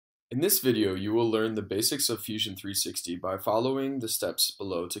In this video, you will learn the basics of Fusion 360 by following the steps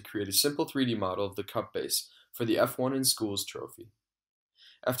below to create a simple 3D model of the cup base for the F1 in Schools trophy.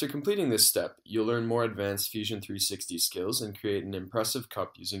 After completing this step, you'll learn more advanced Fusion 360 skills and create an impressive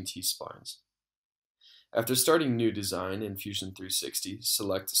cup using T-splines. After starting New Design in Fusion 360,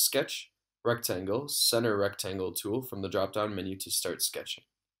 select Sketch, Rectangle, Center Rectangle tool from the drop-down menu to start sketching.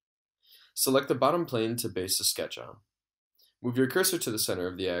 Select the bottom plane to base the sketch on. Move your cursor to the center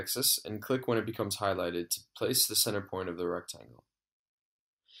of the axis and click when it becomes highlighted to place the center point of the rectangle.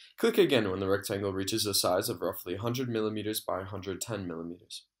 Click again when the rectangle reaches a size of roughly 100 mm by 110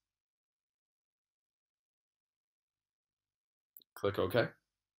 mm. Click OK.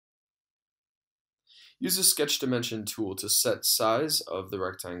 Use the Sketch Dimension tool to set size of the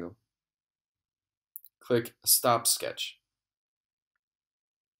rectangle. Click Stop Sketch.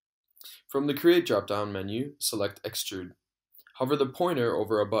 From the Create drop-down menu, select Extrude. Hover the pointer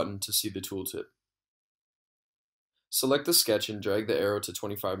over a button to see the tooltip. Select the sketch and drag the arrow to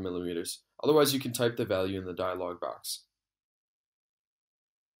 25 mm, otherwise you can type the value in the dialog box.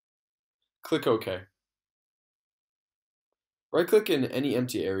 Click OK. Right-click in any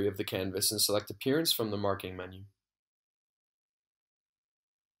empty area of the canvas and select Appearance from the Marking menu.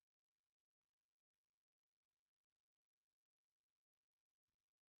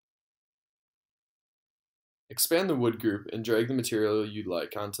 Expand the wood group and drag the material you'd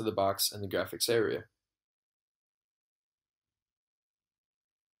like onto the box in the graphics area.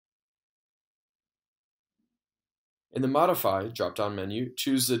 In the Modify drop-down menu,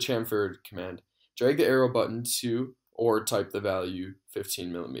 choose the chamfer command. Drag the arrow button to or type the value 15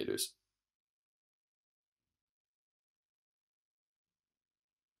 mm.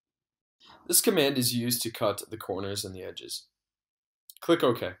 This command is used to cut the corners and the edges. Click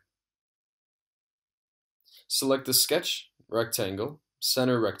OK. Select the Sketch, Rectangle,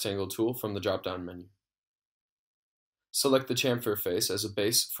 Center Rectangle tool from the drop-down menu. Select the chamfer face as a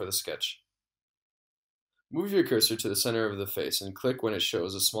base for the sketch. Move your cursor to the center of the face and click when it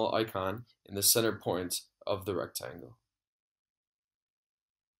shows a small icon in the center point of the rectangle.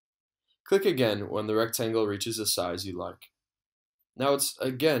 Click again when the rectangle reaches a size you like. Now it's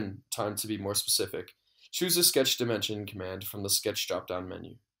again time to be more specific. Choose the Sketch Dimension command from the Sketch drop-down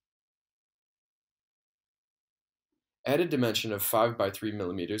menu. Add a dimension of 5 by 3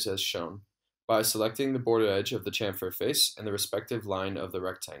 mm as shown by selecting the border edge of the chamfer face and the respective line of the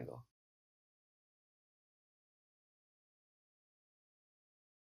rectangle.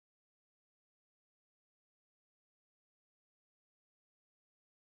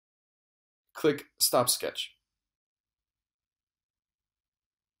 Click Stop Sketch.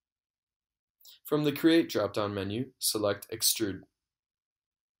 From the Create drop-down menu, select Extrude.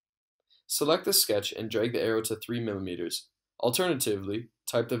 Select the sketch and drag the arrow to 3 mm. Alternatively,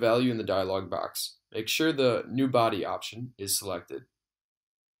 type the value in the dialog box. Make sure the New Body option is selected.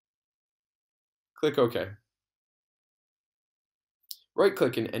 Click OK.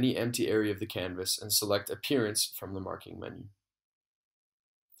 Right-click in any empty area of the canvas and select Appearance from the Marking menu.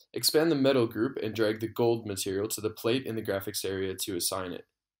 Expand the metal group and drag the gold material to the plate in the graphics area to assign it.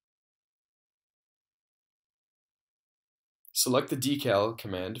 Select the Decal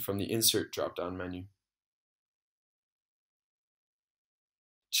command from the Insert drop-down menu.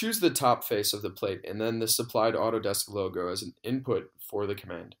 Choose the top face of the plate and then the supplied Autodesk logo as an input for the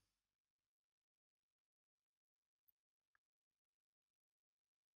command.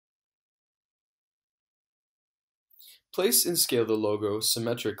 Place and scale the logo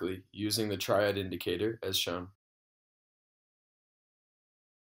symmetrically using the triad indicator as shown.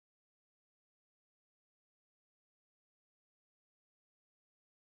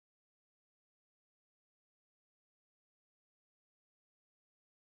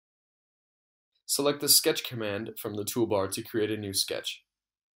 Select the Sketch command from the toolbar to create a new sketch.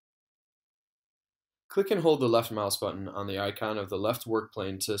 Click and hold the left mouse button on the icon of the left work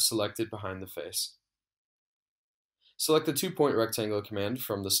plane to select it behind the face. Select the two-point rectangle command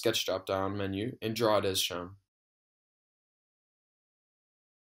from the Sketch drop-down menu and draw it as shown.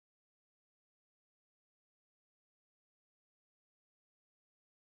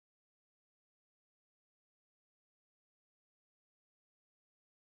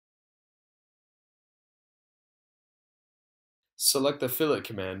 Select the Fillet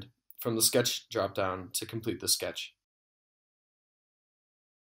command from the Sketch drop-down to complete the sketch.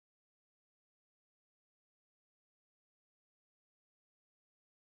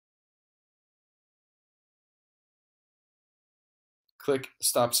 Click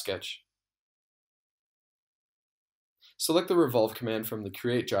Stop Sketch. Select the Revolve command from the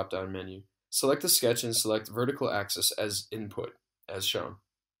Create drop-down menu. Select the sketch and select Vertical Axis as input, as shown.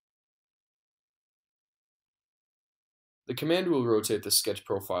 The command will rotate the sketch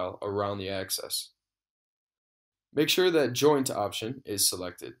profile around the axis. Make sure that Joint option is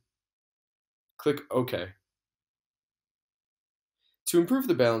selected. Click OK. To improve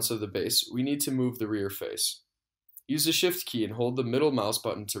the balance of the base, we need to move the rear face. Use the Shift key and hold the middle mouse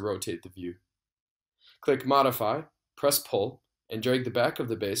button to rotate the view. Click Modify, press Pull, and drag the back of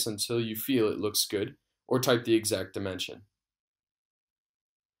the base until you feel it looks good, or type the exact dimension.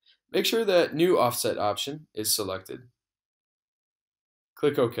 Make sure that New Offset option is selected.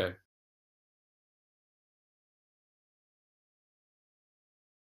 Click OK.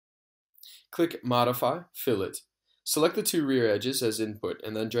 Click Modify, Fillet. Select the two rear edges as input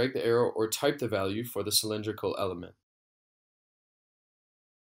and then drag the arrow or type the value for the cylindrical element.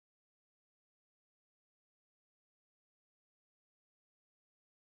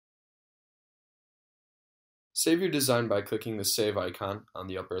 Save your design by clicking the Save icon on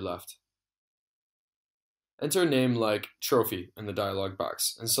the upper left. Enter a name like Trophy in the dialog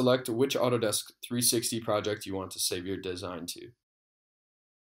box and select which Autodesk 360 project you want to save your design to.